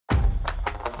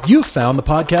You found the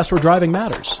podcast where driving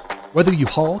matters. Whether you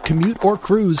haul, commute, or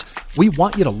cruise, we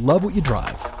want you to love what you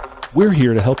drive. We're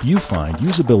here to help you find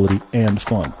usability and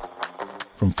fun.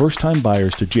 From first-time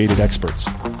buyers to jaded experts,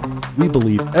 we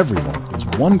believe everyone is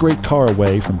one great car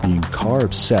away from being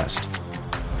car-obsessed.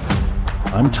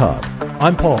 I'm Todd.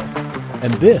 I'm Paul.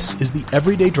 And this is the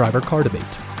Everyday Driver Car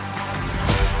Debate.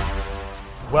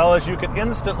 Well, as you can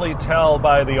instantly tell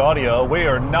by the audio, we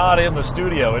are not in the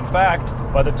studio. In fact,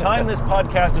 by the time this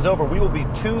podcast is over, we will be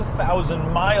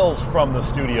 2,000 miles from the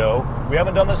studio. We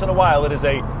haven't done this in a while. It is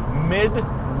a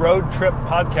mid-road trip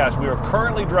podcast. We are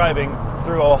currently driving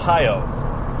through Ohio.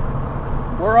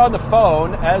 We're on the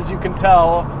phone, as you can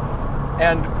tell,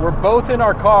 and we're both in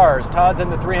our cars. Todd's in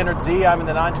the 300Z, I'm in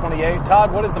the 928.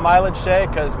 Todd, what does the mileage say?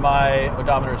 Because my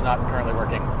odometer is not currently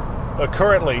working.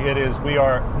 Currently, we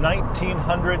are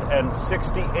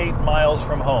 1,968 miles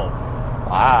from home.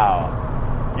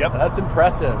 Wow. Yep. That's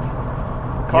impressive.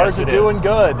 Cars are doing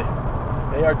good.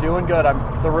 They are doing good. I'm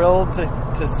thrilled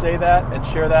to say that and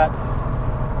share that.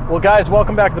 Well, guys,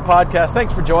 welcome back to the podcast.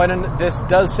 Thanks for joining. This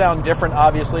does sound different,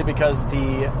 obviously, because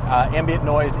the ambient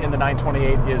noise in the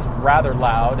 928 is rather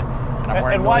loud, and I'm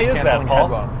wearing noise-canceling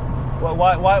headphones. Well,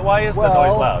 why is the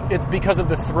noise loud? It's because of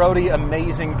the throaty,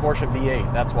 amazing Porsche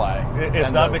V8. That's why.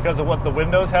 It's not because of what the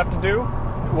windows have to do?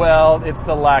 Well, it's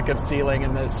the lack of sealing,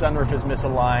 and the sunroof is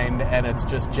misaligned, and it's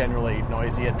just generally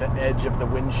noisy at the edge of the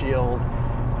windshield.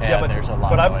 And there's a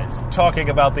lot of noise. I'm talking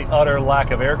about the utter lack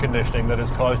of air conditioning that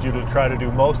has caused you to try to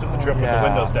do most of the trip with the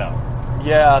windows down.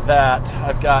 Yeah, that.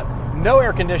 I've got no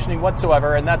air conditioning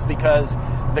whatsoever, and that's because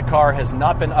the car has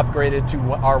not been upgraded to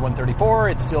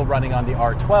R134. It's still running on the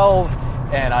R12,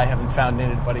 and I haven't found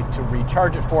anybody to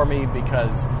recharge it for me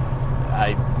because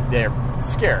they're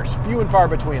scarce. Few and far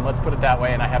between, let's put it that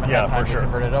way, and I haven't had time to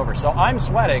convert it over. So I'm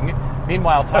sweating.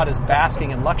 Meanwhile, Todd is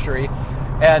basking in luxury,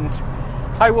 and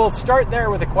I will start there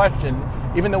with a question,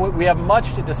 even though we have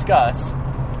much to discuss.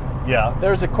 Yeah.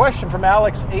 There's a question from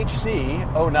Alex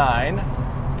HC09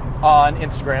 on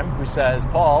Instagram who says,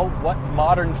 Paul, what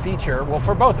modern feature, well,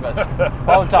 for both of us,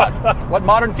 Paul and Todd, what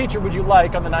modern feature would you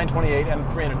like on the 928 and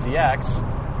 300ZX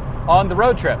on the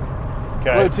road trip? Okay.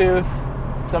 Bluetooth,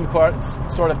 some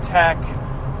sort of tech.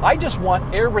 I just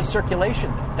want air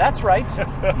recirculation. That's right.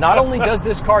 Not only does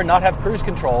this car not have cruise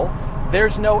control,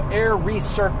 there's no air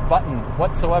recirc button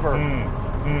whatsoever,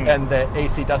 and the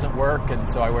AC doesn't work, and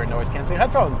so I wear noise-canceling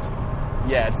headphones.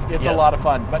 Yeah, it's a lot of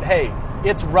fun. But hey,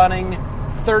 it's running.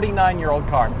 39-year-old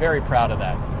car. I'm very proud of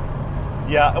that.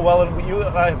 Yeah, well, and you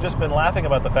and I have just been laughing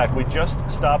about the fact we just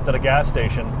stopped at a gas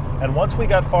station, and once we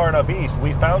got far enough east,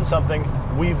 we found something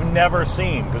we've never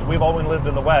seen, because we've only lived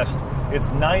in the West. It's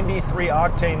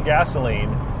 93-octane gasoline.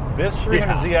 This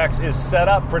 300ZX is set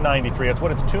up for 93. It's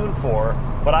what it's tuned for.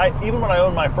 But even when I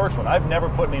owned my first one, I've never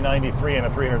put any 93 in a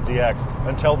 300ZX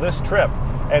until this trip.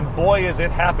 And boy, is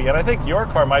it happy. And I think your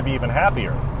car might be even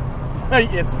happier.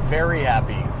 It's very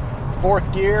happy.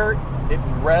 Fourth gear, it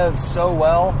revs so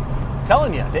well. I'm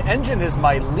telling you, the engine is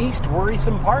my least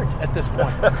worrisome part at this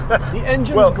point. The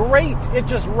engine's great. It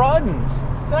just runs.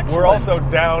 It's excellent. We're also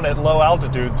down at low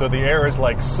altitude, so the air is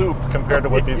like soup compared to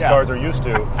what these cars are used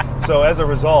to. So as a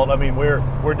result, I mean,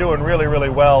 we're doing really, really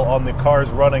well on the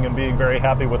cars running and being very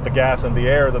happy with the gas and the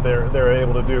air that they're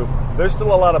able to do. There's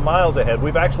still a lot of miles ahead.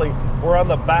 We're on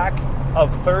the back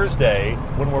of Thursday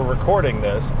when we're recording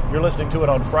this. You're listening to it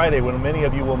on Friday when many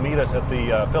of you will meet us at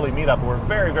the Philly meetup. We're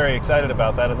very, very excited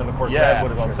about that. And then, of course,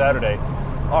 Radwood is on Saturday.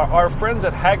 Our friends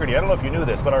at Hagerty, I don't know if you knew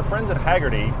this, but our friends at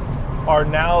Hagerty are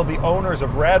now the owners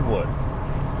of Radwood.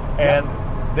 And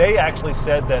they actually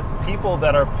said that people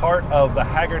that are part of the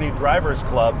Hagerty Drivers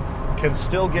Club can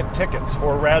still get tickets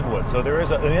for Radwood. So there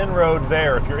is an inroad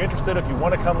there. If you're interested, if you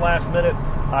want to come last minute,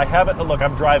 look,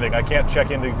 I'm driving. I can't check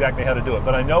into exactly how to do it,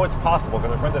 but I know it's possible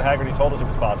because our friends at Hagerty told us it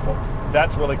was possible.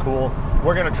 That's really cool.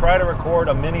 We're going to try to record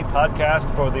a mini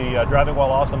podcast for the Driving While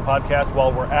Awesome podcast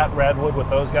while we're at Radwood with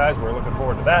those guys. We're looking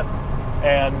forward to that.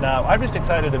 And I'm just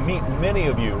excited to meet many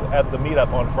of you at the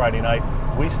meetup on Friday night.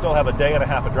 We still have a day and a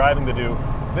half of driving to do.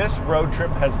 This road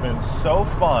trip has been so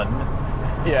fun.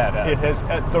 Yeah, it has.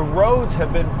 The roads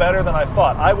have been better than I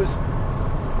thought. I was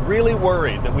really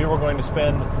worried that we were going to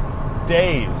spend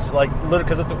days,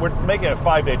 because we're making a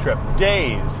 5-day trip,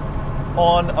 days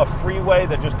on a freeway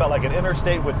that just felt like an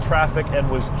interstate with traffic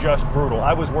and was just brutal.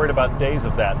 I was worried about days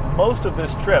of that. Most of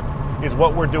this trip is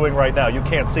what we're doing right now. You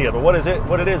can't see it, but what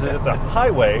it is it's a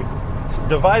highway,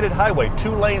 divided highway,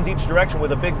 2 lanes each direction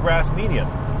with a big grass median,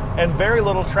 and very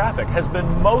little traffic has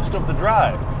been most of the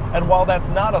drive. And while that's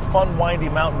not a fun, windy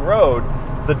mountain road,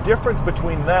 the difference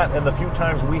between that and the few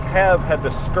times we have had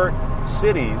to skirt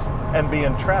cities and be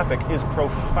in traffic is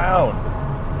profound.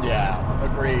 Yeah,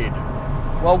 agreed.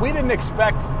 Well, we didn't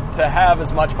expect to have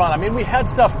as much fun. I mean, we had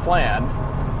stuff planned.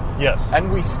 Yes.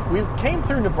 And we came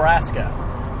through Nebraska.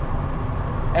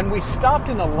 And we stopped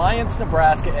in Alliance,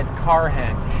 Nebraska at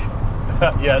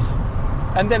Carhenge. Yes.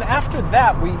 And then after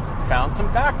that, we found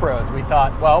some back roads. We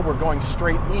thought, well, we're going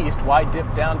straight east. Why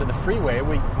dip down to the freeway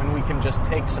when we can just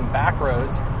take some back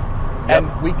roads? Yep.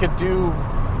 And we could do,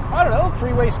 I don't know,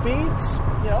 freeway speeds,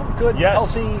 good,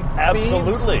 healthy speeds.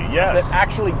 Absolutely, yes. That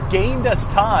actually gained us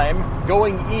time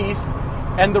going east,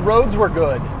 and the roads were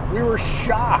good. We were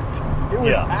shocked. It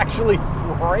was actually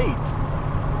great.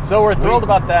 So we're thrilled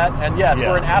about that. And yes,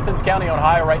 we're in Athens County,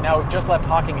 Ohio right now. We've just left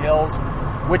Hocking Hills,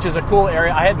 which is a cool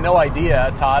area. I had no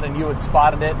idea, Todd, and you had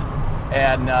spotted it.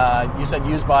 And you said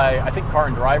used by, I think, Car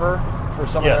and Driver for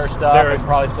some of their stuff and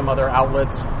probably some other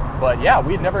outlets. But yeah,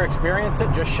 we'd never experienced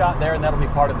it, just shot there, and that'll be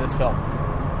part of this film.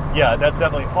 Yeah, that's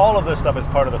definitely, all of this stuff is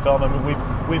part of the film. I mean,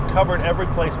 we've covered every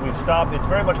place we've stopped. It's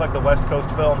very much like the West Coast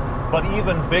film, but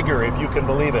even bigger, if you can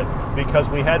believe it, because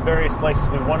we had various places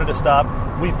we wanted to stop.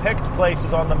 We picked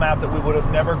places on the map that we would have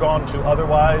never gone to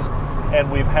otherwise, and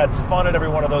we've had fun at every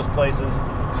one of those places.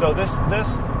 So this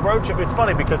road trip, it's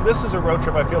funny because this is a road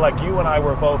trip I feel like you and I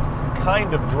were both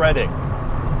kind of dreading,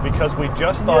 because we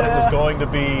just thought it was going to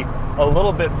be a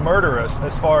little bit murderous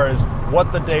as far as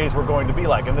what the days were going to be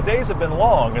like. And the days have been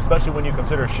long, especially when you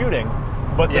consider shooting,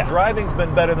 but the driving's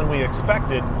been better than we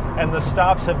expected, and the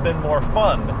stops have been more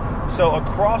fun. So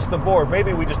across the board,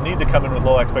 maybe we just need to come in with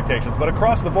low expectations, but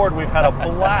across the board we've had a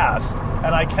blast,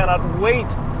 and I cannot wait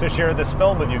to share this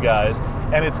film with you guys.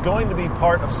 And it's going to be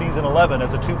part of Season 11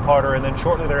 as a two-parter, and then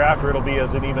shortly thereafter it'll be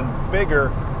as an even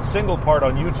bigger single part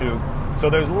on YouTube. So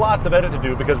there's lots of edit to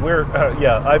do because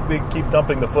keep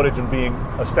dumping the footage and being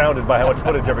astounded by how much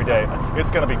footage every day. It's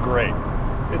going to be great.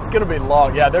 It's going to be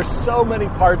long. Yeah, there's so many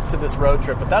parts to this road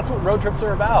trip, but that's what road trips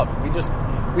are about.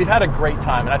 We've had a great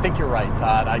time, and I think you're right,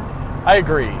 Todd. I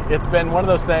agree. It's been one of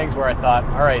those things where I thought,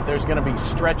 all right, there's going to be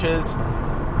stretches,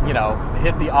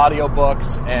 hit the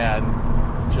audiobooks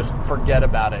and just forget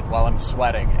about it while I'm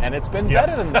sweating. And it's been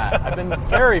better than that. I've been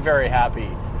very, very happy.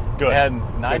 Good. And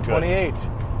 928.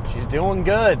 She's doing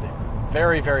good.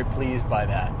 Very, very pleased by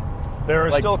that. There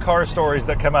are still car stories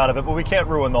that come out of it, but we can't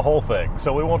ruin the whole thing,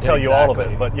 so we won't tell you all of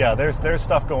it. But yeah, there's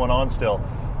stuff going on still.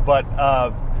 But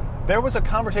there was a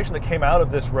conversation that came out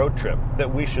of this road trip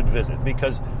that we should visit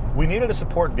because we needed a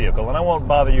support vehicle, and I won't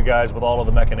bother you guys with all of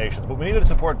the machinations, but we needed a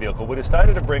support vehicle. We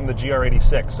decided to bring the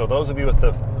GR86, so those of you at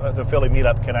the Philly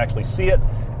meetup can actually see it,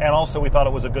 and also we thought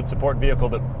it was a good support vehicle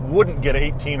that wouldn't get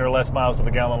 18 or less miles to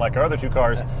the gallon like our other two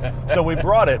cars. So we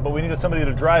brought it, but we needed somebody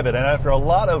to drive it, and after a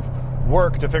lot of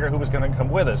work to figure out who was going to come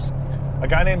with us, a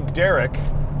guy named Derek,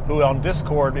 who on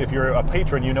Discord, if you're a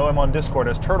patron, you know him on Discord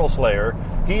as Turtle Slayer,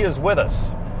 he is with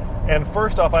us. And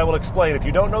first off, I will explain, if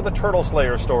you don't know the Turtle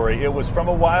Slayer story, it was from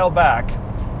a while back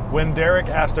when Derek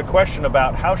asked a question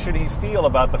about how should he feel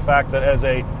about the fact that as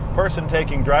a person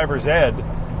taking driver's ed,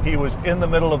 he was in the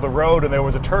middle of the road and there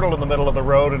was a turtle in the middle of the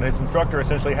road and his instructor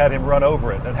essentially had him run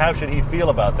over it. And how should he feel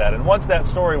about that? And once that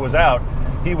story was out,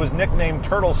 he was nicknamed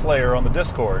Turtle Slayer on the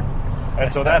Discord.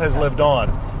 And so that has lived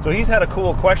on. So he's had a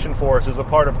cool question for us as a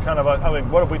part of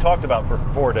what have we talked about for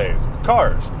 4 days?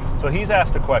 Cars. So he's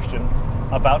asked a question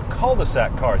about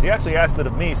cul-de-sac cars. He actually asked it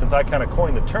of me since I kind of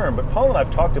coined the term, but Paul and I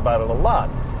have talked about it a lot.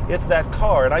 It's that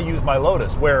car, and I use my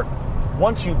Lotus, where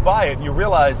once you buy it, you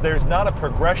realize there's not a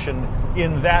progression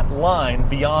in that line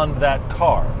beyond that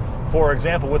car. For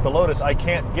example, with the Lotus, I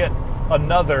can't get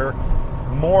another,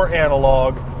 more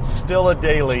analog, still a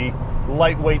daily,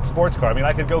 lightweight sports car. I mean,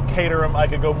 I could go Caterham, I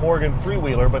could go Morgan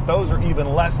three-wheeler, but those are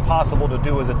even less possible to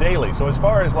do as a daily. So as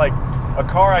far as like a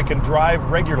car I can drive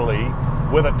regularly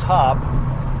with a top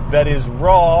that is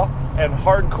raw and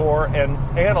hardcore and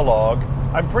analog,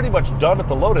 I'm pretty much done at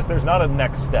the Lotus. There's not a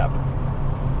next step.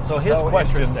 So his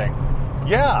question... Interesting.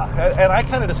 Yeah, and I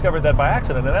kind of discovered that by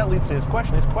accident, and that leads to his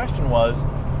question. His question was,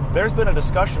 there's been a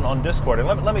discussion on Discord, and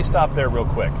let me stop there real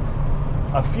quick.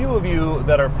 A few of you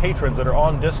that are patrons that are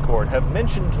on Discord have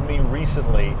mentioned to me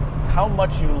recently how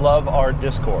much you love our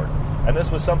Discord. And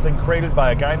this was something created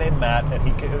by a guy named Matt, and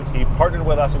he partnered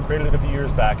with us and created it a few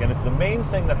years back. And it's the main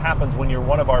thing that happens when you're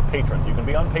one of our patrons. You can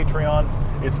be on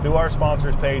Patreon. It's through our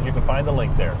sponsors page. You can find the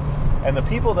link there. And the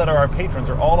people that are our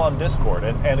patrons are all on Discord.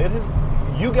 And it is,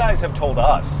 you guys have told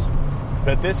us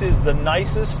that this is the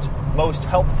nicest, most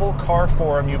helpful car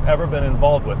forum you've ever been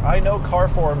involved with. I know car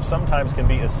forums sometimes can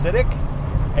be acidic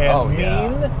and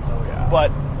mean,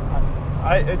 but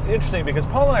it's interesting because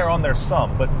Paul and I are on there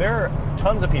some, but there are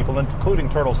tons of people, including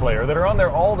Turtle Slayer, that are on there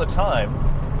all the time,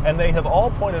 and they have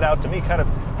all pointed out to me, kind of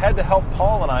had to help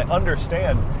Paul and I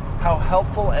understand how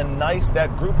helpful and nice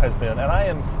that group has been, and I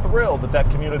am thrilled that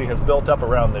community has built up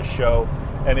around this show.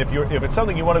 And if it's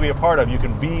something you want to be a part of, you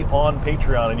can be on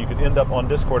Patreon and you can end up on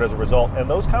Discord as a result. And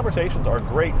those conversations are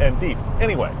great and deep.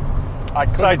 Anyway, I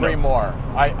couldn't agree more.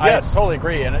 I totally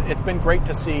agree. And it's been great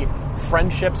to see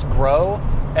friendships grow.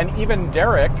 And even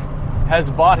Derek has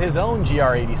bought his own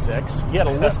GR86. He had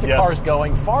a list of cars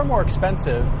going, far more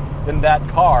expensive than that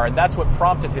car. And that's what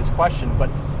prompted his question.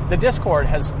 But the Discord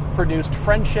has produced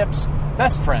friendships,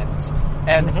 best friends.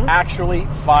 And actually,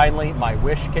 finally, my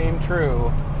wish came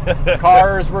true.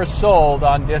 Cars were sold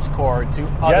on Discord to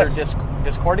other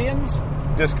Discordians.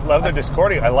 Other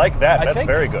Discordian. I like that. That's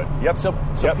very good. Yep.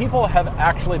 So people have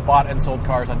actually bought and sold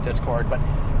cars on Discord. But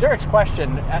Derek's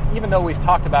question, even though we've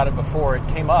talked about it before, it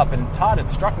came up. And Todd,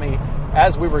 it struck me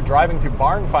as we were driving through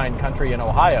barn find country in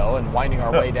Ohio and winding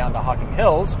our way down to Hocking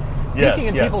Hills, looking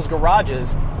in people's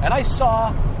garages, and I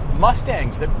saw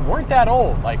Mustangs that weren't that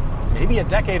old, like maybe a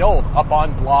decade old, up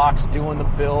on blocks, doing the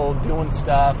build, doing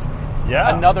stuff.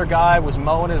 Yeah. Another guy was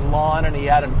mowing his lawn, and he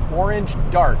had an orange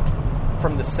Dart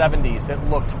from the 70s that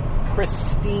looked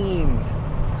pristine,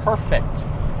 perfect.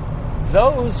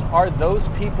 Those are those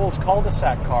people's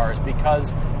cul-de-sac cars,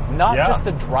 because not just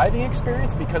the driving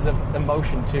experience, because of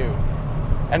emotion too.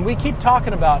 And we keep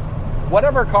talking about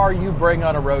whatever car you bring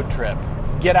on a road trip,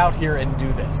 get out here and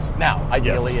do this. Now,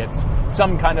 ideally, it's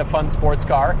some kind of fun sports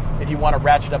car. If you want to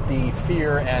ratchet up the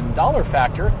fear and dollar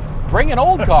factor, bring an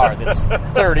old car that's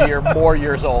 30 or more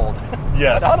years old.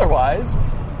 Yes. But otherwise,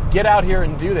 get out here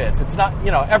and do this. It's not,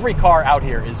 every car out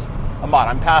here is a mod.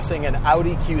 I'm passing an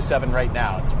Audi Q7 right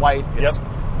now. It's white. It's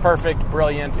perfect,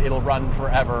 brilliant. It'll run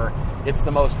forever. It's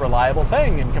the most reliable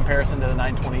thing in comparison to the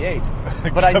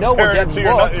 928. But I know we're getting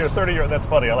looks. Your 30-year, that's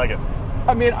funny. I like it.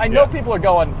 I mean, I know people are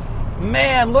going,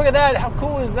 man, look at that. How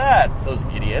cool is that? Those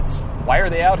idiots. Why are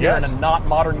they out here in a not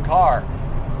modern car?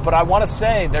 But I want to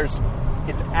say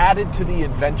it's added to the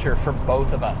adventure for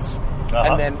both of us.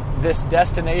 And then this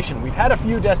destination, we've had a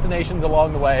few destinations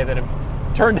along the way that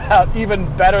have turned out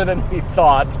even better than we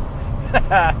thought.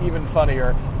 Even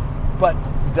funnier. But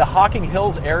the Hocking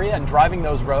Hills area and driving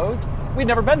those roads, we'd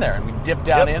never been there. And we dipped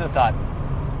down in and thought,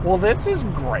 well, this is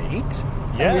great.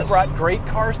 Yes. And we brought great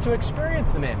cars to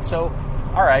experience them in. So,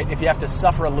 all right, if you have to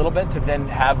suffer a little bit to then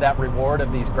have that reward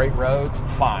of these great roads,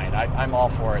 fine. I'm all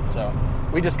for it. So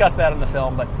we discussed that in the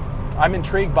film, but I'm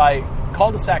intrigued by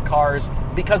cul-de-sac cars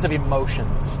because of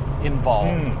emotions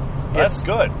involved. That's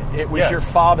good. It was your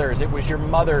father's. It was your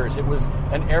mother's. It was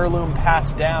an heirloom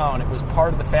passed down. It was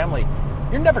part of the family.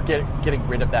 You're never getting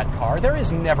rid of that car. There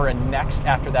is never a next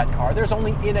after that car. There's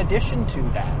only in addition to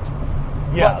that.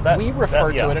 Yeah, but we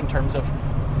refer to it in terms of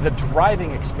the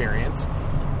driving experience.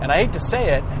 And I hate to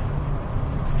say it,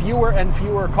 fewer and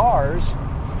fewer cars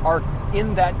are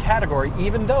in that category,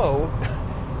 even though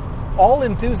all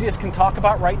enthusiasts can talk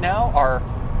about right now are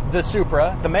the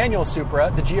Supra, the manual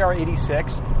Supra, the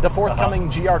GR86, the forthcoming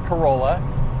GR Corolla,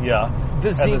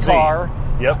 the Z car.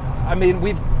 Yep. I mean,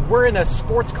 we're in a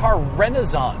sports car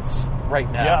renaissance right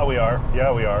now. Yeah, we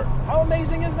are. How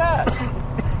amazing is that?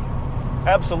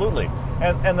 Absolutely.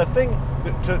 And the thing,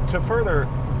 to further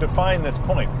define this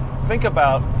point, think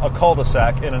about a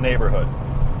cul-de-sac in a neighborhood.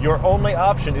 Your only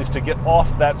option is to get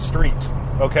off that street.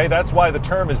 Okay, that's why the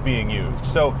term is being used.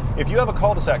 So if you have a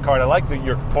cul-de-sac car, and I like that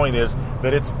your point is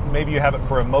that it's maybe you have it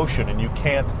for emotion and you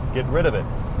can't get rid of it.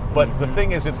 But the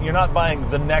thing is, you're not buying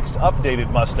the next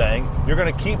updated Mustang. You're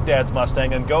going to keep Dad's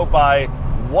Mustang and go buy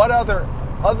what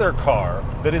other car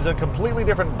that is a completely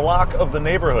different block of the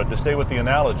neighborhood, to stay with the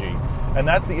analogy. And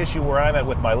that's the issue where I'm at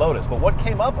with my Lotus. But what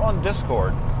came up on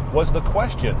Discord was the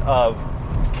question of,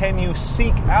 can you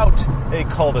seek out a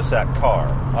cul-de-sac car?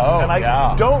 And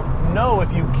I don't know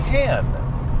if you can,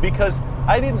 because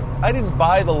I didn't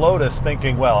buy the Lotus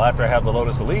thinking, well, after I have the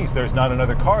Lotus Elise, there's not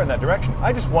another car in that direction.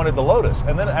 I just wanted the Lotus.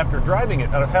 And then after driving it,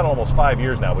 and I've had almost 5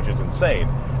 years now, which is insane.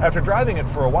 After driving it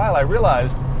for a while, I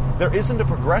realized there isn't a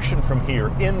progression from here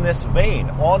in this vein,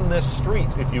 on this street,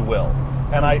 if you will.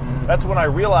 And that's when I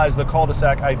realized the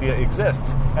cul-de-sac idea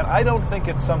exists. And I don't think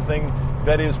it's something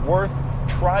that is worth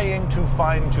trying to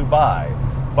find to buy.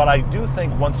 But I do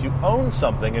think once you own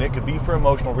something, and it could be for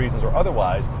emotional reasons or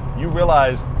otherwise, you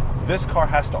realize this car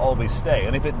has to always stay.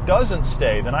 And if it doesn't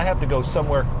stay, then I have to go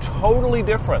somewhere totally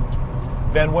different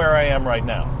than where I am right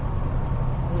now.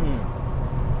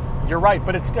 You're right,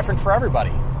 but it's different for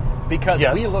everybody. Because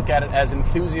we look at it as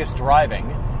enthusiast driving,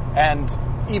 and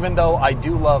even though I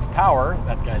do love power,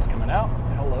 that guy's coming out.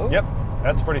 Hello. Yep,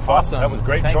 that's pretty fun. Awesome. That was a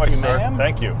great choice, sir. Ma'am.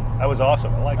 Thank you. That was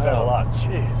awesome. I like that a lot.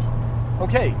 Jeez.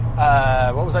 Okay,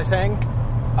 what was I saying?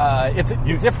 It's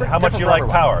different. How much you like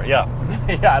power? Yeah.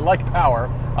 Yeah, I like power.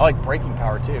 I like braking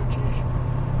power too.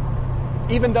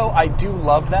 Jeez. Even though I do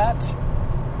love that,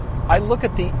 I look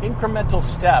at the incremental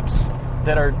steps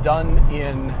that are done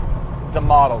in the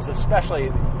models,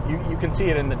 especially you can see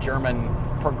it in the German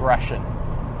progression.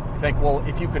 You think, well,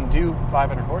 if you can do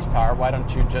 500 horsepower, why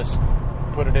don't you just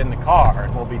put it in the car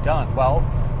and we'll be done? Well,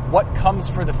 what comes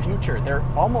for the future? They're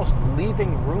almost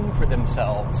leaving room for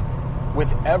themselves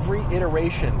with every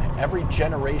iteration, every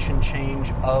generation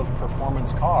change of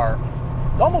performance car.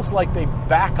 It's almost like they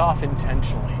back off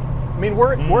intentionally. I mean,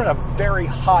 we're at a very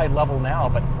high level now,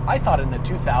 but I thought in the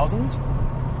 2000s,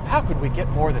 how could we get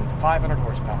more than 500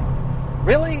 horsepower?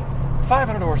 Really?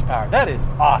 500 horsepower. That is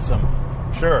awesome.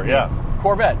 Sure, yeah.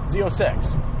 Corvette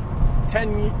Z06,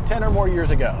 10 or more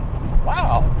years ago.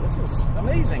 Wow, this is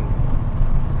amazing.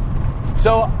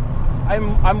 So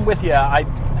I'm with you. I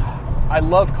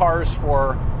love cars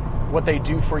for what they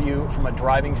do for you from a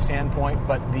driving standpoint,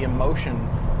 but the emotion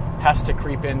has to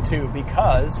creep in too,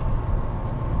 because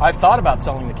I've thought about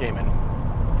selling the Cayman.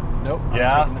 Nope,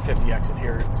 I'm taking the 50 exit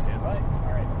here and stand by.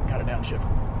 All right, got a downshift.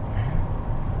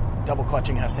 Double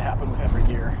clutching has to happen with every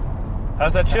gear.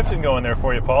 How's that shifting going there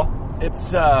for you, Paul?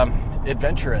 It's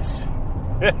adventurous.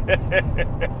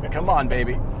 Come on,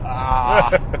 baby. There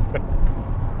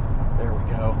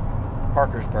we go.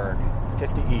 Parkersburg.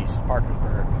 50 East,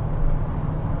 Parkersburg.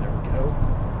 There we go.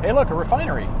 Hey, look, a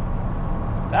refinery.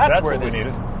 That's where this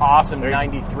awesome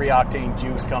 93 octane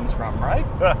juice comes from, right?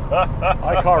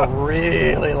 My car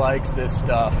really likes this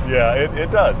stuff. Yeah,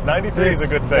 it does. 93 is a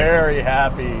good thing. Very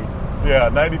happy. Yeah,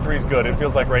 93 is good. It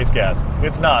feels like race gas.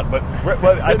 It's not, but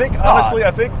I think honestly,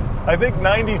 I think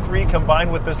 93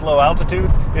 combined with this low altitude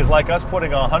is like us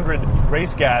putting 100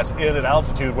 race gas in an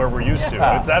altitude where we're used to.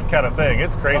 It's that kind of thing.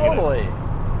 It's craziness.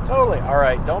 Totally. All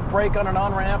right, don't brake on an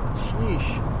on-ramp.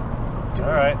 Sheesh. All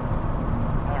right.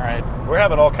 We're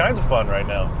having all kinds of fun right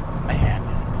now.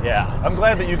 Man, yeah. I'm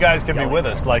glad that you guys can be with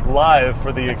us, like live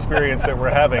for the experience that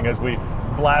we're having as we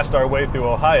blast our way through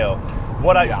Ohio.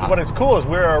 What is cool is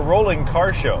we're a rolling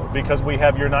car show because we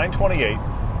have your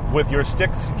 928 with your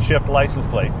stick shift license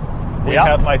plate. We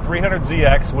have my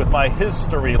 300ZX with my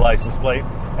history license plate,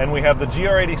 and we have the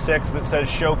GR86 that says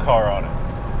show car on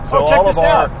it. So check all this of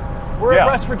out. We're in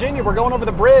West Virginia. We're going over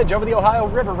the bridge, over the Ohio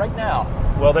River right now.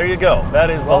 Well, there you go. That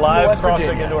is the live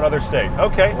crossing into another state.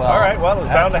 Okay, all right. Well, it was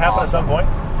bound to happen at some point.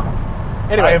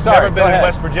 Anyway, I have never been in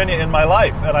West Virginia in my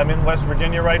life, and I'm in West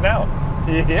Virginia right now.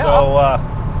 Yeah. So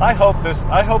I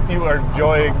hope you are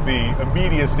enjoying the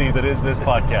immediacy that is this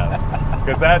podcast,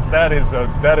 because that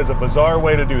is a bizarre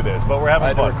way to do this, but we're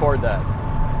having fun. I had to record that.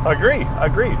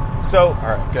 Agreed. So,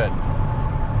 all right, good.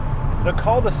 The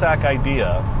cul-de-sac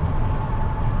idea,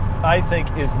 I think,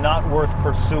 is not worth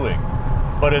pursuing,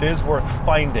 but it is worth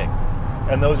finding.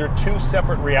 And those are two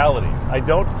separate realities. I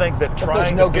don't think that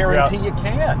trying to figure out... There's no guarantee you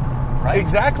can, right?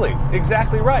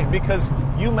 Exactly right. Because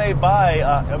you may buy,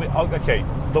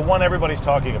 the one everybody's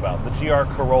talking about, the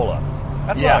GR Corolla.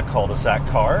 That's not a cul-de-sac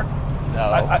car. No.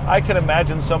 I can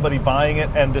imagine somebody buying it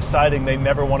and deciding they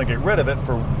never want to get rid of it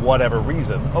for whatever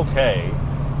reason. Okay,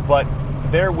 but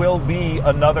there will be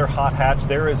another hot hatch.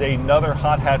 There is another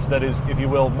hot hatch that is, if you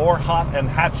will, more hot and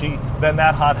hatchy than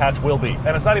that hot hatch will be.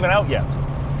 And it's not even out yet.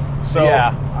 So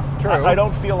true. I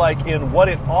don't feel like in what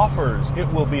it offers,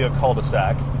 it will be a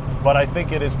cul-de-sac. But I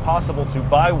think it is possible to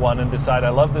buy one and decide, I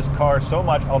love this car so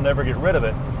much, I'll never get rid of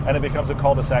it. And it becomes a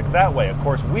cul-de-sac that way. Of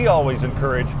course, we always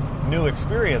encourage new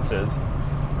experiences.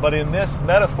 But in this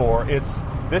metaphor,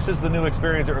 this is the new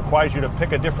experience that requires you to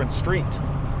pick a different street.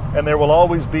 And there will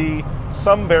always be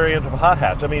some variant of hot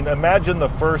hatch. I mean, imagine the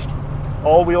first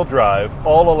all-wheel drive,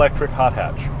 all-electric hot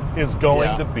hatch is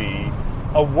going to be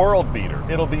a world beater.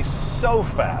 It'll be so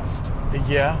fast.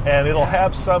 Yeah. And it'll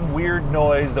have some weird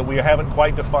noise that we haven't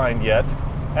quite defined yet.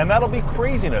 And that'll be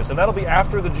craziness. And that'll be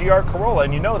after the GR Corolla.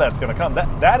 And you know that's going to come.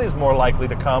 That is more likely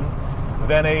to come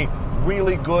than a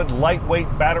really good,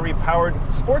 lightweight,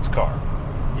 battery-powered sports car.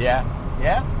 Yeah,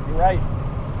 you're right.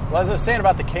 Well, as I was saying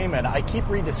about the Cayman, I keep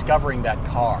rediscovering that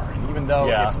car. And even though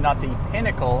it's not the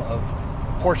pinnacle of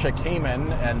Porsche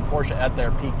Cayman and Porsche at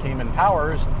their peak Cayman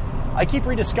powers, I keep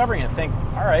rediscovering it and think,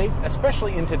 all right,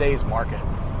 especially in today's market,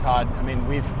 Todd, I mean,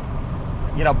 we've,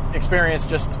 experienced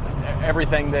just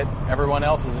everything that everyone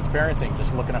else is experiencing,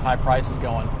 just looking at high prices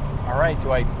going, all right,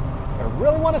 do I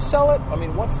really want to sell it? I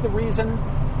mean, what's the reason?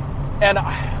 And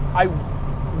I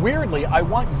weirdly, I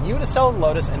want you to sell the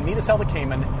Lotus and me to sell the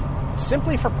Cayman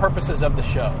simply for purposes of the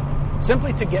show.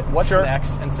 Simply to get what's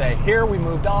next and say, here we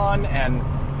moved on and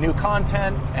new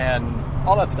content and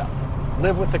all that stuff.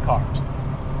 Live with the cars.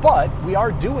 But we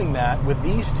are doing that with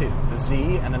these two, the Z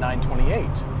and the 928,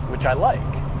 which I like.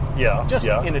 Yeah. Just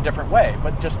in a different way.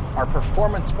 But just our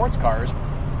performance sports cars,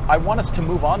 I want us to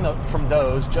move on from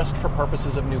those just for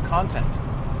purposes of new content.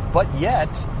 But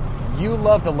yet, you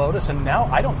love the Lotus, and now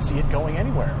I don't see it going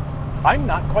anywhere. I'm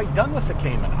not quite done with the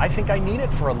Cayman. I think I need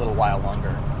it for a little while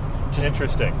longer.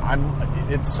 Interesting.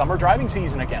 It's summer driving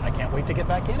season again. I can't wait to get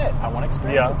back in it. I want to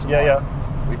experience it some more.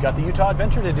 Yeah. We've got the Utah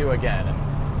Adventure to do again.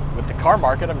 And with the car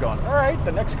market, I'm going, all right,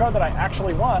 the next car that I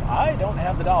actually want, I don't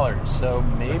have the dollars. So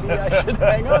maybe I should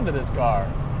hang on to this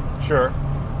car. Sure.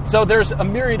 So there's a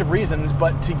myriad of reasons,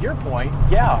 but to your point,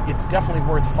 yeah, it's definitely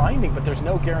worth finding, but there's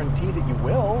no guarantee that you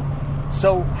will.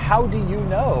 So how do you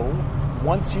know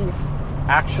once you've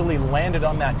actually landed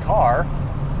on that car?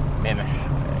 I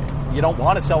mean, you don't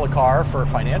want to sell a car for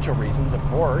financial reasons, of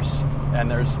course, and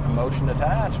there's emotion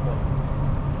attached, but,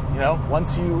 you know,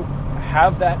 once you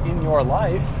have that in your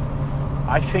life,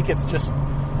 I think it's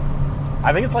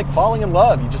like falling in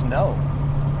love. You just know.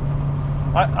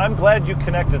 I'm glad you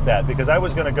connected that, because I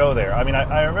was going to go there. I mean,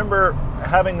 I remember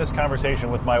having this conversation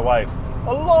with my wife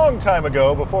a long time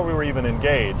ago, before we were even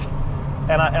engaged,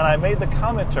 and I made the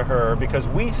comment to her because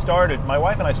my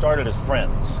wife and I started as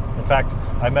friends. In fact,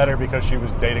 I met her because she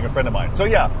was dating a friend of mine. So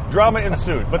yeah, drama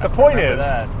ensued. But the point is,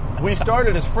 we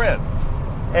started as friends,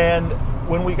 and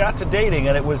when we got to dating,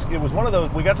 and it was one of those,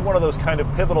 we got to one of those kind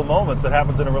of pivotal moments that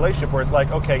happens in a relationship where it's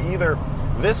like, okay, either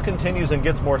this continues and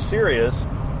gets more serious,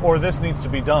 or this needs to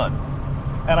be done.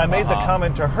 And I made the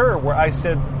comment to her where I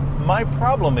said, my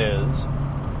problem is,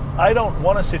 I don't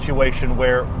want a situation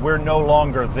where we're no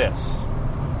longer this,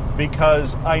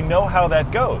 because I know how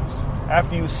that goes.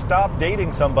 After you stop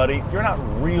dating somebody, you're not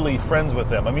really friends with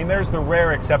them. I mean, there's the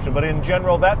rare exception, but in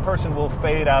general, that person will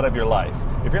fade out of your life.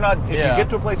 If you get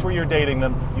to a place where you're dating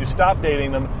them, you stop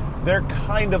dating them, they're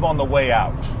kind of on the way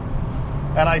out.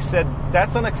 And I said,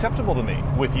 that's unacceptable to me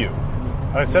with you.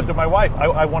 And I said to my wife,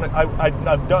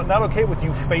 I'm not okay with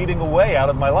you fading away out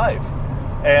of my life.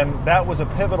 And that was a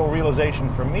pivotal realization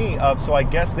for me so I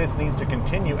guess this needs to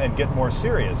continue and get more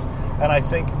serious. And I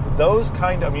think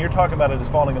you're talking about it as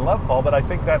falling in love, Paul, but I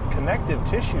think that's connective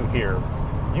tissue here.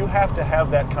 You have to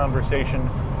have that conversation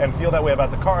and feel that way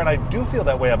about the car, and I do feel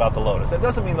that way about the Lotus. That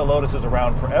doesn't mean the Lotus is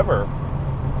around forever,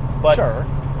 but sure.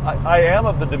 I am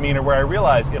of the demeanor where I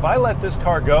realize if I let this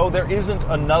car go, there isn't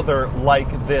another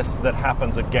like this that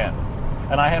happens again.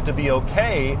 And I have to be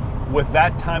okay with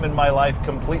that time in my life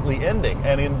completely ending.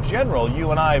 And in general, you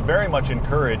and I very much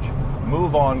encourage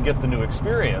move on, get the new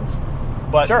experience.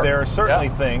 But sure. There are certainly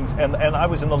things, and I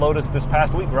was in the Lotus this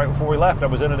past week, right before we left. I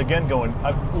was in it again going,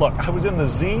 I was in the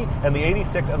Z and the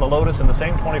 86 and the Lotus in the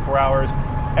same 24 hours,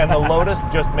 and the Lotus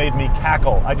just made me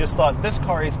cackle. I just thought, this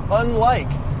car is unlike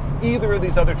either of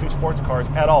these other two sports cars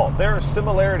at all. There are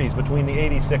similarities between the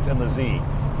 86 and the Z.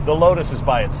 The Lotus is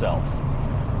by itself.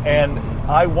 And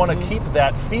I want to keep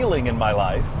that feeling in my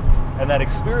life and that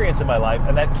experience in my life,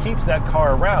 and that keeps that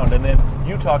car around. And then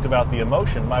you talked about the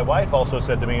emotion. My wife also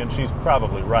said to me, and she's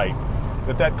probably right,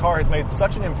 that car has made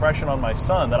such an impression on my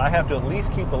son that I have to at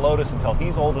least keep the Lotus until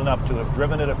he's old enough to have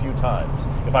driven it a few times.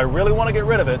 If I really want to get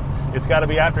rid of it, it's got to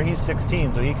be after he's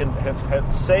 16 so he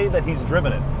can say that he's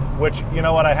driven it, which, you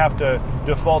know what, I have to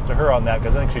default to her on that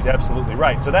because I think she's absolutely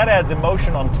right. So that adds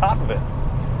emotion on top of it.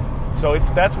 So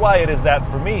that's why it is that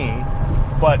for me.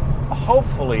 But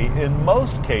hopefully, in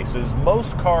most cases,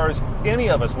 most cars any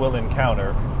of us will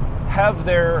encounter have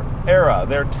their era,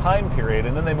 their time period,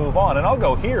 and then they move on. And I'll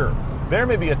go here. There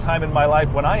may be a time in my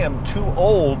life when I am too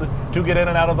old to get in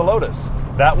and out of the Lotus.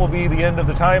 That will be the end of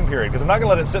the time period, because I'm not going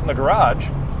to let it sit in the garage.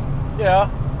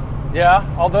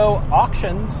 Yeah. Although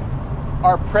auctions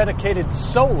are predicated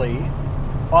solely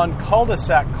on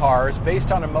cul-de-sac cars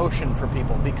based on emotion for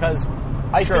people, because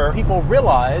I think people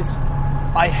realize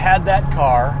I had that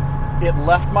car, it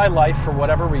left my life for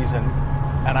whatever reason,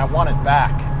 and I want it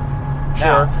back.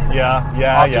 Sure. Now,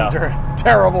 Yeah. auctions are a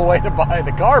terrible way to buy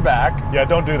the car back. Yeah,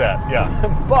 don't do that. Yeah.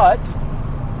 But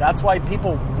that's why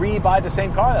people re-buy the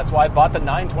same car. That's why I bought the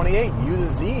 928, you the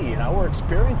Z. You know, we're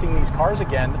experiencing these cars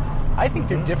again. I think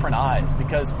they're different eyes,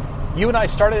 because you and I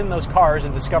started in those cars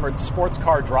and discovered sports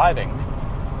car driving.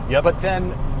 Yep. But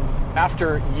then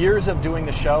after years of doing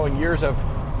the show and years of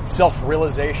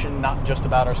self-realization, not just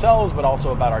about ourselves, but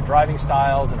also about our driving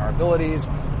styles and our abilities,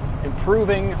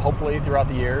 improving, hopefully, throughout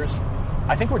the years,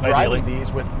 I think we're driving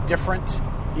these with different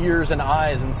ears and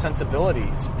eyes and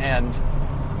sensibilities. And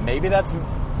maybe that's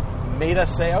made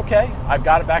us say, okay, I've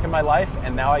got it back in my life,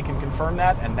 and now I can confirm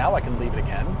that, and now I can leave it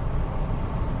again.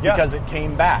 Yeah. Because it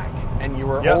came back, and you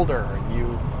were older, and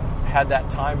you had that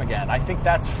time again. I think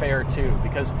that's fair, too,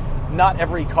 because not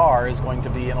every car is going to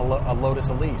be in a Lotus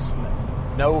Elise.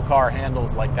 No car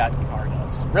handles like that car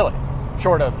does, really,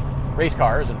 short of race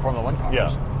cars and Formula One cars.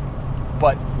 Yeah.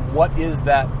 But what is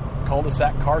that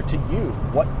cul-de-sac car to you?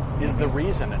 What is the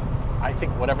reason? And I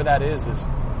think whatever that is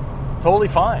totally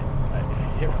fine.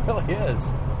 It really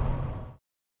is.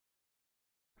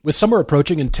 With summer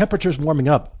approaching and temperatures warming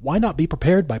up, why not be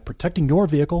prepared by protecting your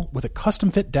vehicle with a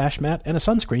custom-fit dash mat and a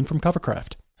sunscreen from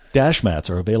Covercraft? Dash mats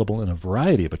are available in a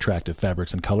variety of attractive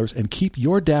fabrics and colors and keep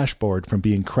your dashboard from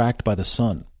being cracked by the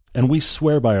sun. And we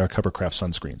swear by our Covercraft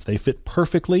sunscreens. They fit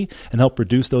perfectly and help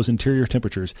reduce those interior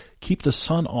temperatures, keep the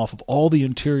sun off of all the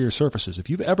interior surfaces. If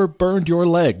you've ever burned your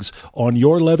legs on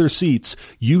your leather seats,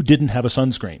 you didn't have a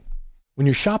sunscreen. When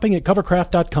you're shopping at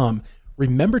Covercraft.com,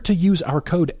 remember to use our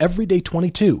code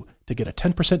EVERYDAY22 to get a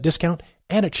 10% discount,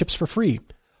 and it ships for free.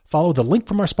 Follow the link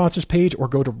from our sponsors page or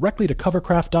go directly to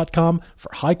Covercraft.com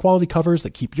for high-quality covers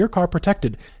that keep your car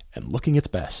protected and looking its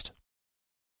best.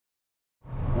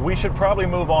 We should probably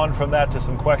move on from that to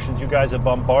some questions. You guys have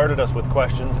bombarded us with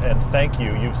questions, and thank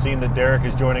you. You've seen that Derek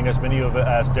is joining us. Many of you have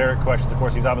asked Derek questions. Of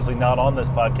course, he's obviously not on this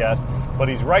podcast, but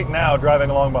he's right now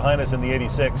driving along behind us in the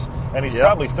 86, and he's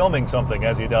probably filming something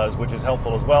as he does, which is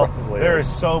helpful as well. There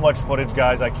is so much footage,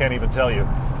 guys, I can't even tell you.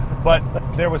 But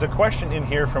there was a question in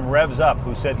here from Revs Up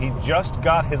who said he just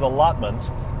got his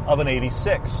allotment of an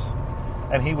 86,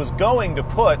 and he was going to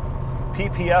put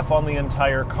PPF on the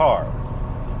entire car.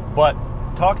 But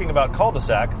talking about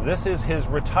cul-de-sacs, this is his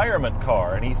retirement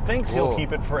car, and he thinks he'll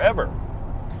keep it forever.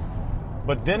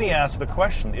 But then he asked the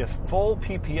question, if full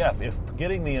PPF, if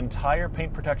getting the entire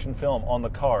paint protection film on the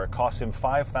car costs him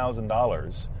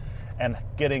 $5,000, and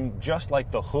getting just like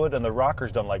the hood and the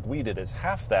rockers done like we did is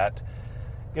half that,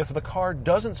 if the car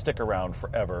doesn't stick around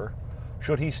forever,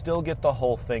 should he still get the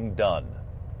whole thing done?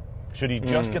 Should he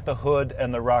just get the hood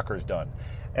and the rockers done?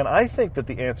 And I think that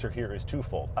the answer here is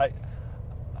twofold.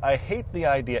 I hate the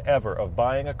idea ever of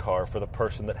buying a car for the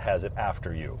person that has it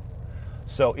after you.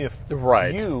 So if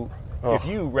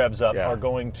you, Revs Up, are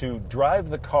going to drive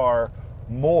the car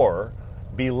more,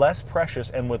 be less precious,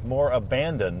 and with more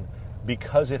abandon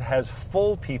because it has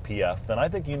full PPF, then I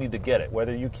think you need to get it,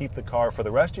 whether you keep the car for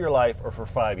the rest of your life or for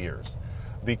 5 years.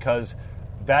 Because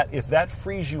if that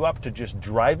frees you up to just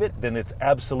drive it, then it's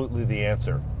absolutely the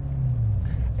answer.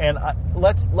 And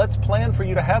let's plan for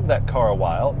you to have that car a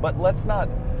while, but let's not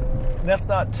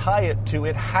tie it to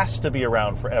it has to be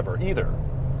around forever either.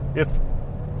 If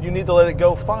you need to let it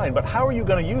go, fine, but how are you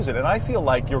going to use it? And I feel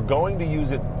like you're going to use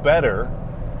it better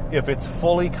if it's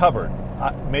fully covered.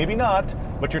 Maybe not,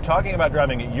 but you're talking about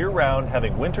driving it year-round,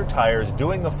 having winter tires,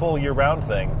 doing the full year-round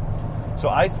thing. So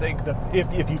I think that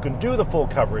if you can do the full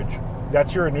coverage,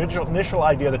 that's your initial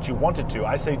idea that you wanted to,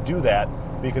 I say do that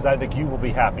because I think you will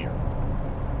be happier.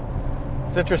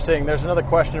 It's interesting. There's another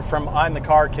question from I'm the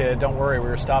Car Kid. Don't worry, we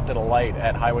were stopped at a light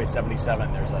at Highway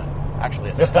 77. There's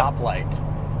actually a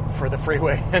stoplight for the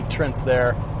freeway entrance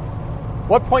there.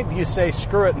 What point do you say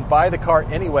screw it and buy the car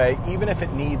anyway, even if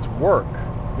it needs work?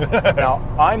 Now,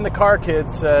 I'm the Car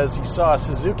Kid says he saw a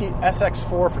Suzuki SX4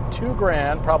 for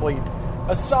 $2,000, probably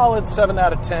a solid 7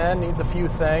 out of 10, needs a few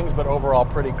things, but overall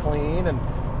pretty clean, and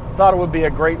thought it would be a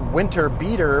great winter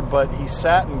beater, but he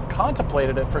sat and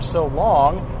contemplated it for so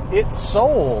long, it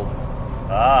sold.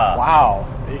 Wow.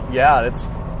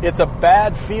 It's a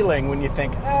bad feeling when you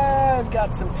think, I've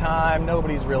got some time,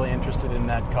 nobody's really interested in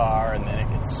that car, and then it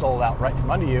gets sold out right from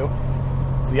under you.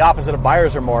 It's the opposite of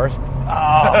buyer's remorse.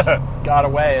 Got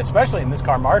away, especially in this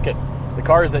car market. The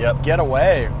cars that get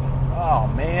away, oh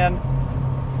man,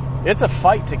 it's a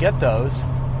fight to get those.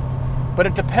 But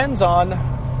it depends on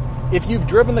if you've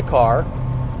driven the car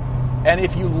and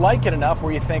if you like it enough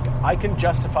where you think, I can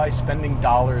justify spending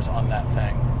dollars on that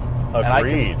thing.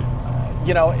 Agreed.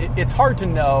 It's hard to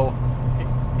know.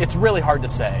 It's really hard to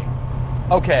say,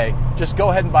 okay, just go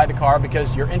ahead and buy the car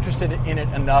because you're interested in it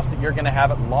enough that you're going to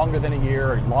have it longer than a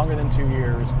year or longer than 2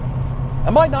 years.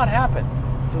 It might not happen,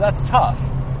 so that's tough.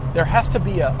 There has to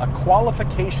be a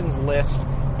qualifications list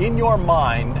in your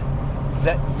mind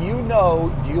that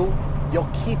you'll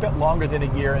keep it longer than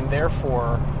a year, and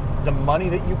therefore the money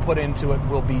that you put into it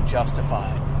will be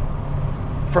justified.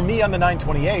 For me on the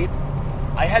 928,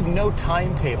 I had no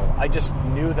timetable. I just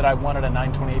knew that I wanted a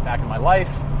 928 back in my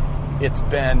life. It's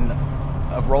been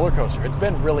a roller coaster. It's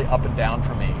been really up and down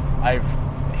for me. I've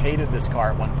hated this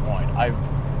car at one point.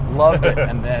 I've loved it,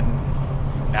 and then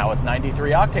now with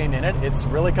 93 octane in it, it's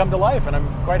really come to life, and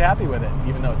I'm quite happy with it,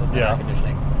 even though it doesn't have air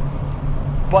conditioning.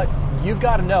 But you've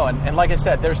got to know, and like I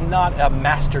said, there's not a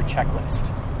master checklist.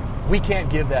 We can't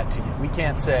give that to you. We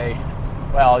can't say,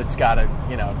 well, it's got to,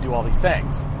 do all these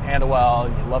things. Handle well,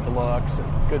 and you love the looks,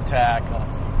 and good tack, and all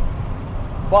that stuff.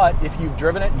 But if you've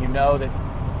driven it and you know that,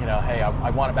 hey, I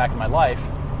want it back in my life.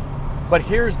 But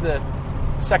here's the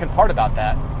second part about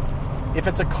that, if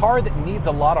it's a car that needs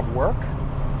a lot of work,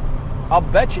 I'll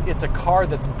bet you it's a car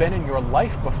that's been in your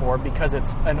life before because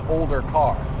it's an older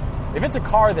car. If it's a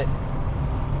car that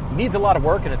needs a lot of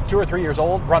work and it's 2 or 3 years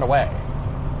old, run away,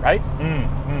 right?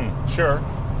 Sure.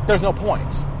 There's no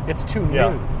point. It's too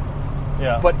new.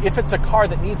 Yeah. But if it's a car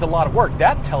that needs a lot of work,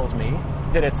 that tells me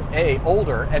that it's A,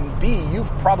 older, and B,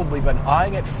 you've probably been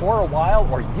eyeing it for a while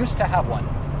or used to have one,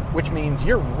 which means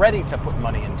you're ready to put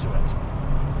money into it.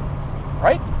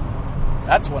 Right?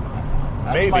 That's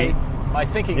Maybe. my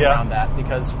thinking around that,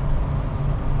 because,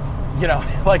 you know,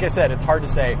 like I said, it's hard to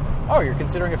say, oh, you're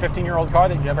considering a 15-year-old car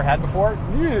that you never had before?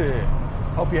 Yeah.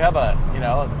 Hope you have a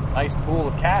nice pool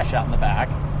of cash out in the back.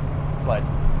 But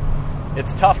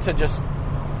it's tough to just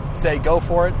say go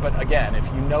for it. But again, if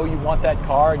you know you want that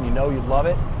car and you know you love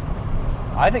it,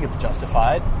 I think it's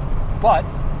justified. But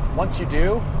once you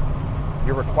do,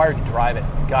 you're required to drive it.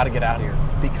 You got to get out of here,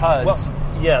 because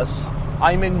yes,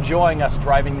 I'm enjoying us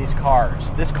driving these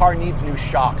cars. This car needs new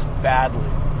shocks badly.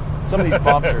 Some of these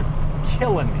bumps are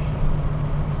killing me.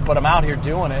 But I'm out here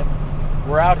doing it.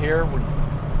 We're out here.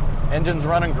 Engine's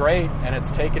running great, and it's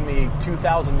taken me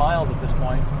 2,000 miles at this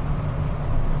point.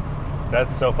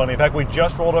 That's so funny. In fact, we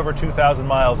just rolled over 2,000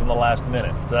 miles in the last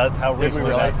minute. That's how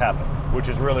recently that's happened, which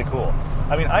is really cool.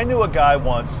 I mean, I knew a guy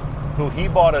once who he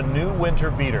bought a new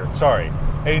winter beater. Sorry,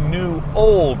 a new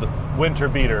old winter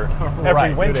beater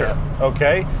every winter.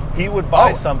 Okay? He would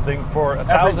buy something for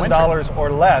 $1,000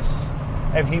 or less,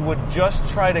 and he would just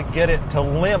try to get it to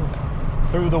limp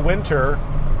through the winter,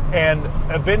 and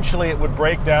eventually it would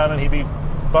break down and he'd be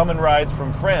bumming rides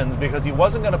from friends because he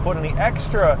wasn't going to put any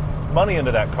extra money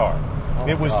into that car.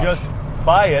 It was just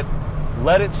buy it,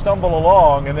 let it stumble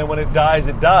along, and then when it dies,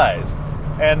 it dies.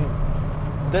 And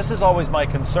this is always my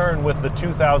concern with the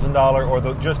 $2,000 or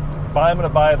the just I'm going to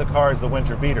buy the car as the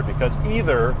winter beater, because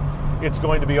either it's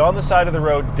going to be on the side of the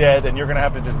road dead and you're going to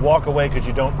have to just walk away because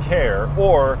you don't care,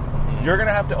 or you're going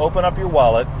to have to open up your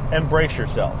wallet and brace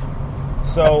yourself.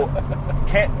 So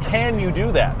can you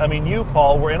do that? I mean, you,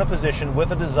 Paul, were in a position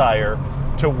with a desire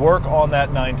to work on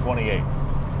that 928.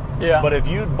 Yeah. But if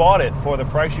you'd bought it for the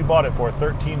price you bought it for,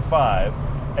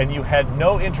 $13,500, and you had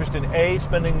no interest in A,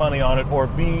 spending money on it, or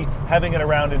B, having it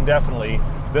around indefinitely,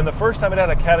 then the first time it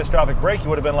had a catastrophic break, you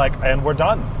would have been like, and we're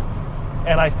done.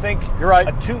 And I think you're right.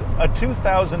 A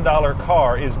 $2,000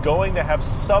 car is going to have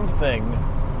something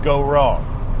go wrong.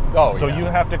 So you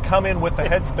have to come in with the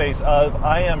headspace of,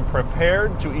 I am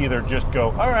prepared to either just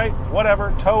go, all right,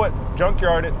 whatever, tow it,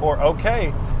 junkyard it, or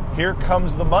okay, here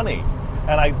comes the money.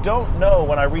 And I don't know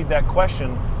when I read that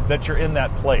question that you're in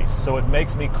that place. So it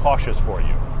makes me cautious for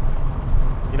you.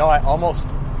 You know, I almost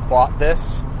bought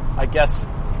this. I guess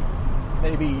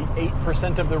maybe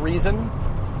 8% of the reason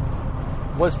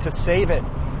was to save it.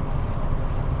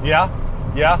 Yeah,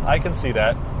 I can see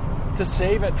that. To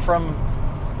save it from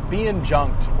being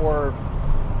junked or,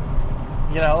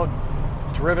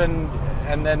 driven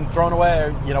and then thrown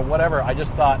away or, whatever. I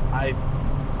just thought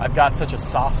I've got such a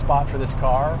soft spot for this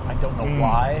car. I don't know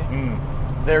why.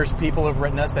 There's people who've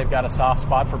written us, they've got a soft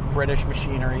spot for British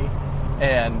machinery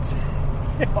and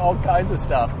all kinds of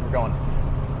stuff. We're going,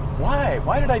 why?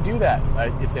 Why did I do that?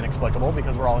 It's inexplicable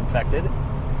because we're all infected.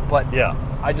 But yeah,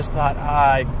 I just thought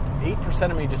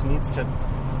 8% of me just needs to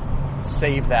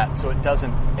save that so it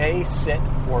doesn't A, sit,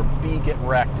 or B, get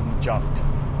wrecked and junked.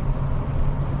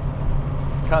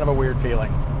 Kind of a weird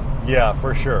feeling. Yeah,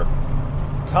 for sure.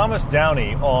 Thomas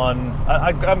Downey on...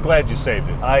 I'm glad you saved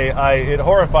it. It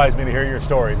horrifies me to hear your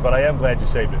stories, but I am glad you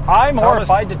saved it. I'm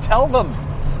horrified to tell them.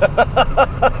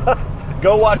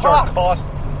 Go watch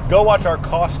our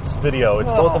costs video.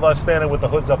 It's both of us standing with the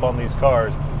hoods up on these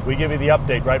cars. We give you the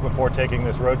update right before taking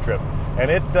this road trip. And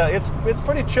it's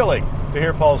pretty chilling to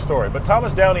hear Paul's story. But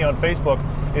Thomas Downey on Facebook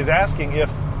is asking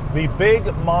if the big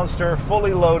monster,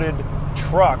 fully loaded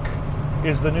truck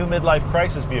is the new midlife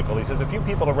crisis vehicle. He says a few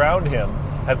people around him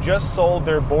have just sold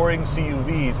their boring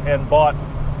CUVs and bought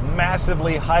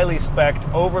massively, highly spec'd,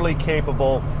 overly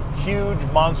capable, huge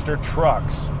monster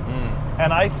trucks.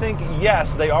 And I think,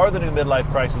 yes, they are the new midlife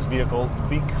crisis vehicle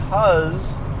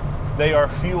because they are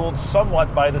fueled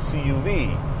somewhat by the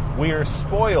CUV. We are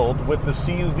spoiled with the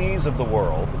CUVs of the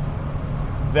world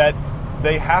that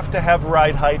they have to have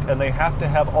ride height and they have to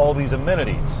have all these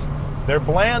amenities. They're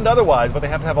bland otherwise, but they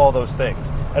have to have all those things.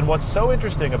 And what's so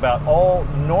interesting about all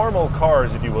normal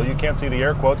cars, if you will, you can't see the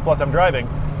air quotes, plus I'm driving,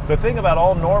 the thing about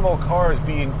all normal cars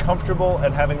being comfortable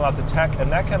and having lots of tech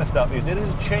and that kind of stuff is it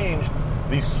has changed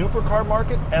the supercar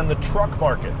market and the truck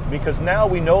market, because now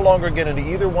we no longer get into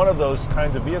either one of those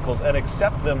kinds of vehicles and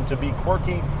accept them to be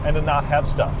quirky and to not have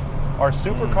stuff. Our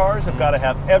supercars have got to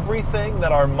have everything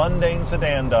that our mundane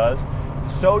sedan does.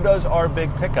 So does our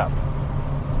big pickup.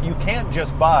 You can't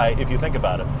just buy, if you think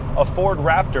about it, a Ford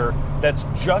Raptor that's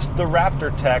just the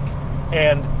Raptor tech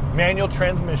and manual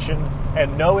transmission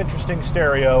and no interesting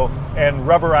stereo and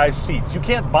rubberized seats. You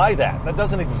can't buy that. That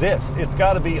doesn't exist. It's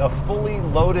got to be a fully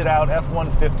loaded out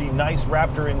F-150, nice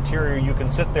Raptor interior. You can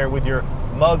sit there with your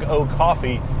mug o'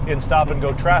 coffee in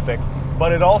stop-and-go traffic.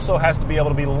 But it also has to be able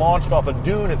to be launched off a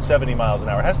dune at 70 miles an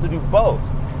hour. It has to do both.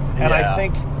 And I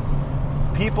think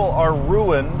people are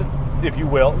ruined, if you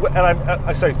will, and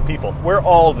I say people, we're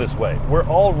all this way. We're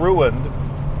all ruined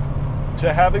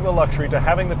to having the luxury, to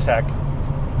having the tech.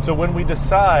 So when we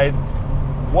decide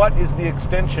what is the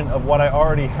extension of what I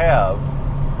already have,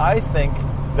 I think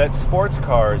that sports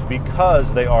cars,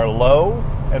 because they are low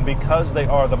and because they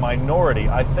are the minority,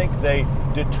 I think they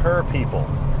deter people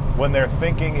when they're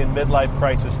thinking in midlife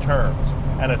crisis terms.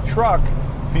 And a truck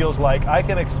feels like I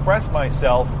can express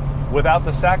myself without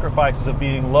the sacrifices of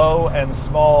being low and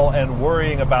small and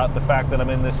worrying about the fact that I'm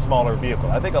in this smaller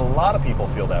vehicle. I think a lot of people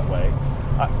feel that way.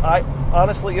 I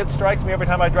honestly, it strikes me every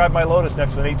time I drive my Lotus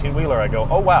next to an 18-wheeler, I go,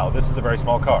 oh wow, this is a very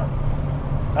small car.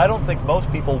 I don't think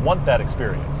most people want that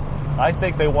experience. I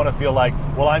think they want to feel like,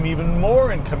 well, I'm even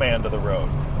more in command of the road.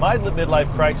 My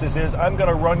midlife crisis is I'm going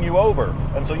to run you over.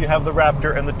 And so you have the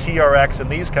Raptor and the TRX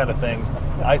and these kind of things.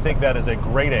 I think that is a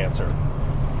great answer.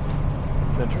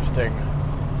 It's interesting.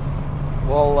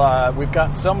 Well, we've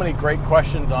got so many great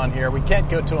questions on here. We can't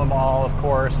go to them all, of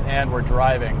course, and we're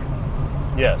driving.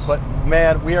 Yes. But,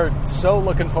 man, we are so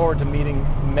looking forward to meeting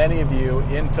many of you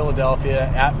in Philadelphia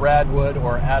at Radwood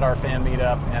or at our fan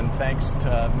meetup. And thanks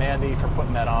to Mandy for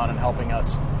putting that on and helping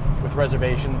us with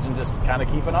reservations and just kind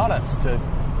of keeping on us to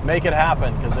make it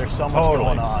happen because there's so much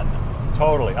going on.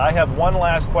 Totally. I have one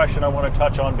last question I want to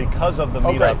touch on because of the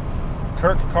meetup. Great.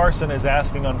 Kirk Carson is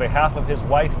asking on behalf of his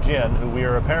wife, Jen, who we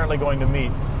are apparently going to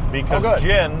meet, because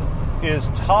Jen is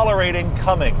tolerating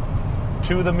coming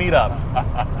to the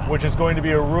meetup, which is going to be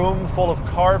a room full of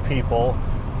car people.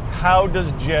 How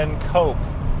does Jen cope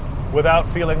without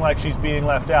feeling like she's being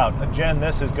left out? Jen,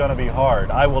 this is going to be hard.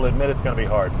 I will admit it's going to be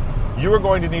hard. You are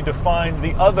going to need to find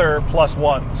the other plus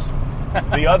ones,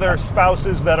 the other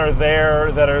spouses that are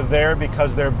there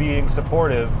because they're being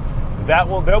supportive.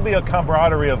 There'll be a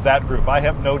camaraderie of that group. I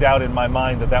have no doubt in my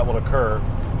mind that will occur.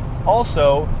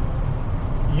 Also,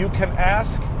 you can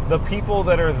ask the people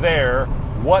that are there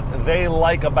what they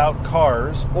like about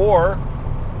cars, or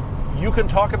you can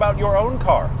talk about your own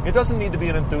car. It doesn't need to be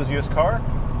an enthusiast car.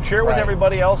 Share with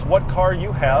everybody else what car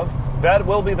you have. That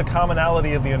will be the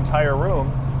commonality of the entire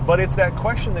room. But it's that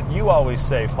question that you always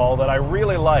say, Paul, that I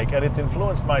really like, and it's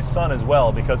influenced my son as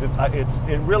well, because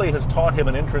it really has taught him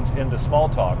an entrance into small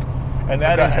talk. And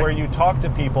that is where you talk to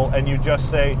people and you just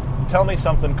say, tell me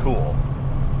something cool.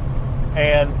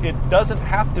 And it doesn't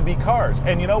have to be cars.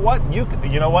 And you know what?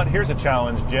 Here's a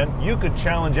challenge, Jen. You could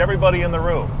challenge everybody in the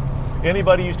room.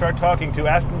 Anybody you start talking to,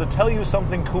 ask them to tell you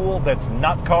something cool that's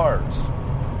not cars.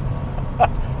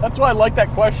 That's why I like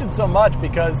that question so much,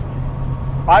 because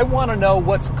I want to know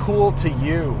what's cool to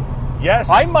you. Yes,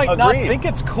 I might agreed. not think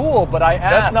it's cool, but I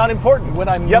ask. That's not important. When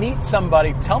I meet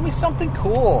somebody, tell me something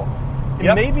cool.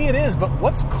 And maybe it is, but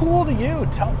what's cool to you?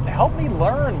 Help me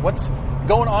learn what's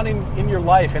going on in your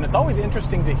life. And it's always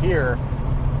interesting to hear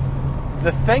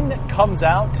the thing that comes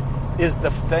out is the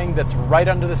thing that's right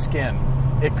under the skin.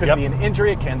 It could be an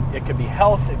injury, it could be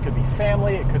health, it could be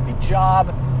family, it could be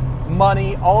job,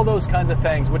 money, all those kinds of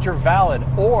things, which are valid.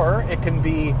 Or it can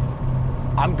be,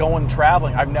 I'm going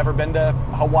traveling. I've never been to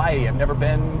Hawaii. I've never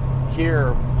been here.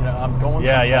 I'm going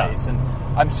someplace. And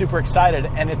I'm super excited.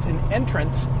 And it's an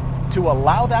entrance to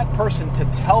allow that person to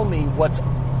tell me what's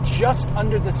just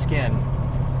under the skin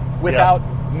without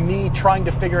me trying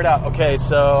to figure it out. Okay,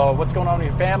 so what's going on in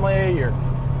your family, your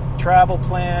travel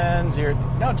plans,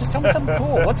 no, just tell me something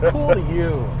cool. What's cool to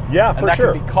you? Yeah, and that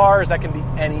can be cars, that can be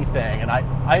anything. And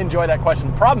I enjoy that question.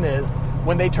 The problem is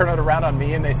when they turn it around on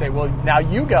me and they say, well, now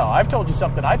you go. I've told you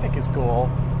something I think is cool.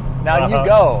 Now you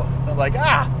go. And I'm like,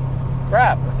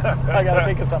 crap. I got to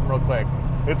think of something real quick.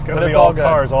 It's going to be all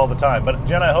cars all the time. But,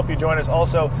 Jen, I hope you join us.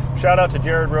 Also, shout out to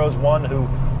Jared Rose 1, who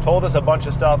told us a bunch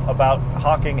of stuff about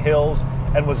Hocking Hills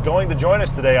and was going to join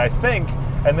us today, I think.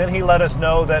 And then he let us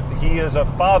know that he is a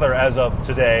father as of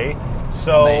today.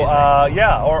 So,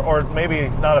 or maybe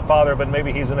not a father, but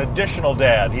maybe he's an additional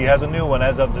dad. He has a new one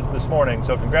as of this morning.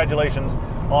 So congratulations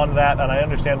on that. And I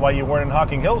understand why you weren't in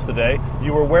Hocking Hills today.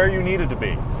 You were where you needed to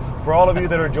be. For all of you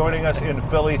that are joining us in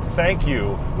Philly, thank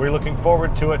you. We're looking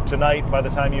forward to it tonight by the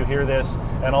time you hear this.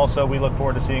 And also we look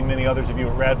forward to seeing many others of you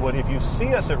at Radwood. If you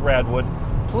see us at Radwood,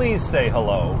 please say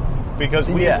hello. because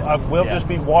we'll just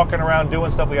be walking around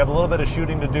doing stuff. We have a little bit of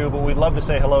shooting to do, but we'd love to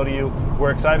say hello to you.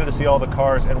 We're excited to see all the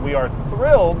cars, and we are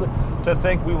thrilled to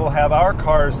think we will have our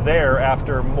cars there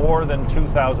after more than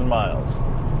 2,000 miles.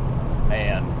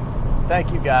 Man,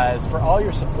 thank you guys for all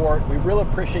your support. We really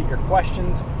appreciate your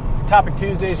questions, Topic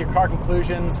Tuesdays, your car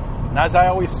conclusions, and as I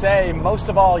always say, most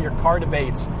of all, your car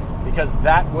debates, because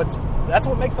that's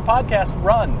what makes the podcast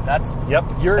run. That's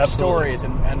your stories,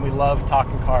 and we love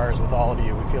talking cars with all of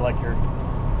you. We feel like you're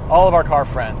all of our car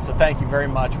friends, so thank you very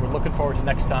much. We're looking forward to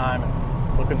next time,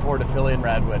 and looking forward to Philly and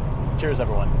Radwood. Cheers,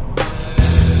 everyone.